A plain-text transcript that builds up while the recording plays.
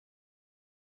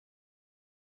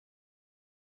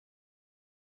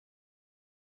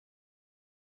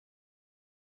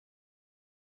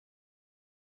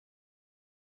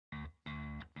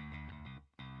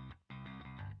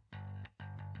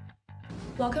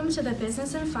Welcome to the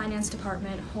Business and Finance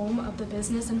Department, home of the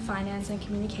Business and Finance and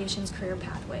Communications career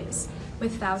pathways.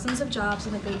 With thousands of jobs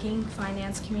in the banking,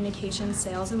 finance, communications,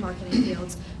 sales, and marketing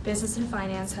fields, Business and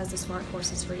Finance has the smart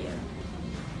courses for you.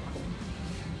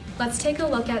 Let's take a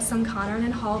look at some Conard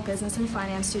and Hall Business and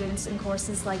Finance students in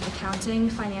courses like accounting,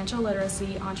 financial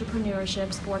literacy,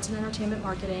 entrepreneurship, sports and entertainment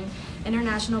marketing,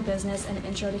 international business, and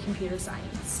intro to computer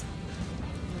science.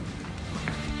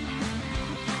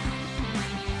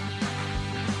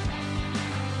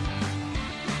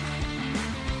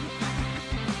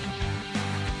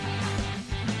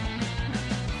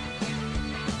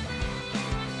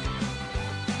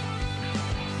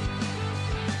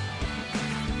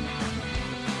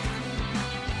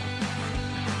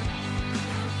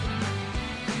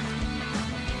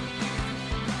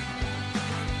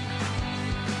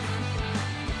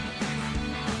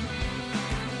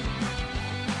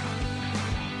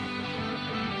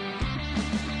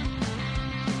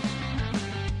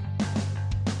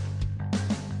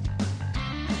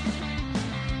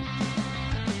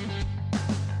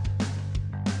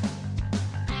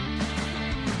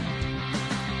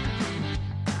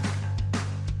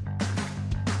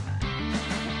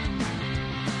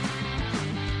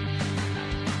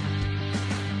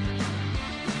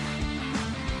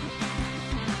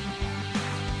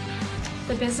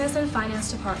 The Business and Finance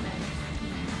Department.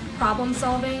 Problem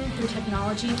solving through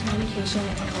technology, communication,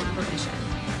 and collaboration.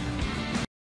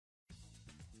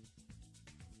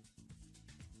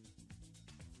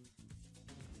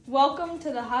 Welcome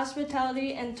to the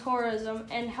Hospitality and Tourism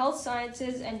and Health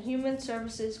Sciences and Human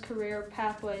Services career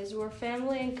pathways, where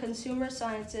family and consumer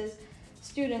sciences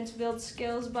students build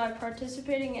skills by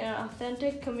participating in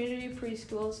authentic community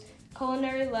preschools,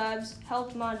 culinary labs,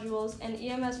 health modules, and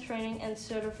EMS training and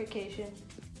certification.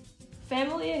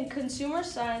 Family and consumer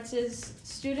sciences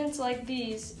students like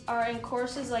these are in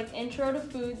courses like Intro to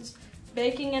Foods,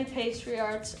 Baking and Pastry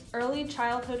Arts, Early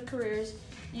Childhood Careers,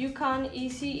 UConn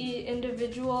ECE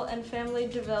Individual and Family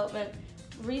Development,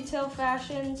 Retail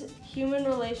Fashions, Human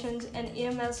Relations, and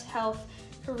EMS Health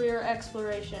Career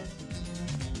Exploration.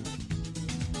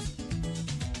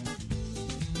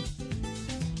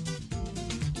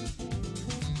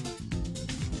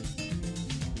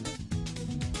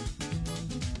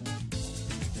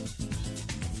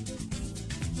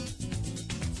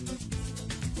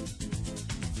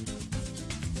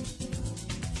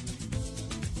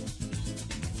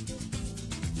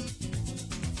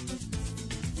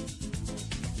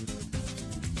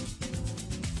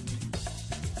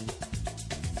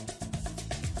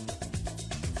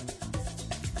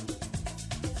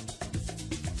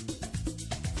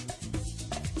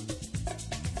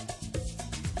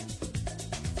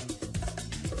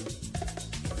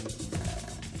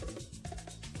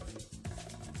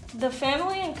 The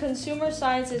Family and Consumer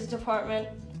Sciences Department,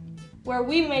 where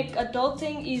we make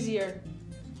adulting easier.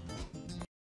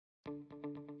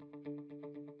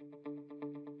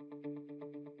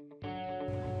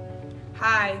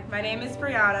 Hi, my name is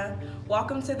Brianna.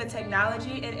 Welcome to the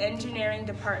Technology and Engineering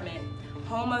Department,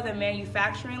 home of the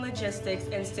Manufacturing, Logistics,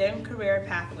 and STEM career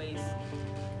pathways.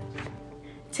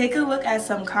 Take a look at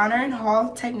some Conard and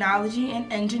Hall Technology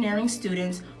and Engineering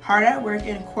students hard at work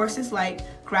in courses like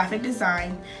Graphic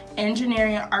Design,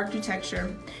 Engineering and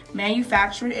Architecture,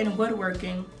 Manufacturing and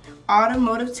Woodworking,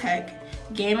 Automotive Tech,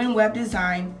 Game and Web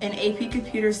Design, and AP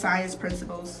Computer Science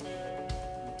Principles.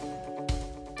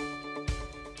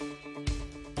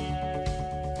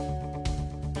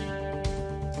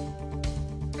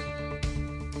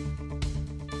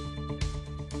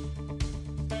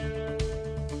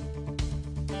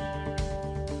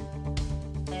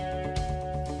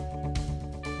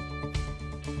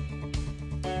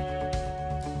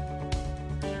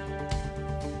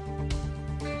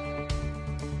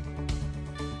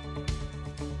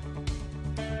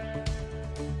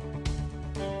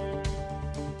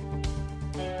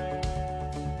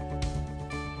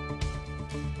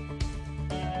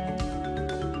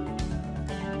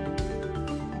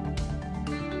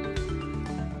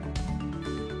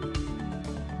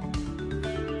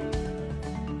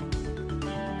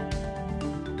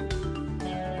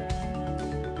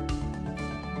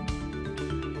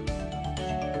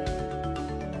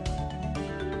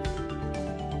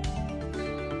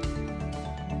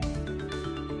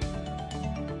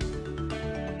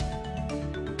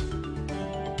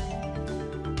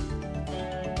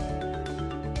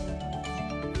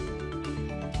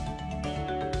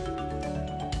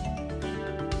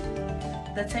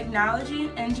 The Technology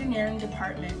and Engineering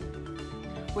Department,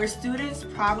 where students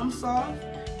problem solve,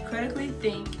 critically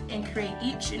think, and create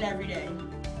each and every day.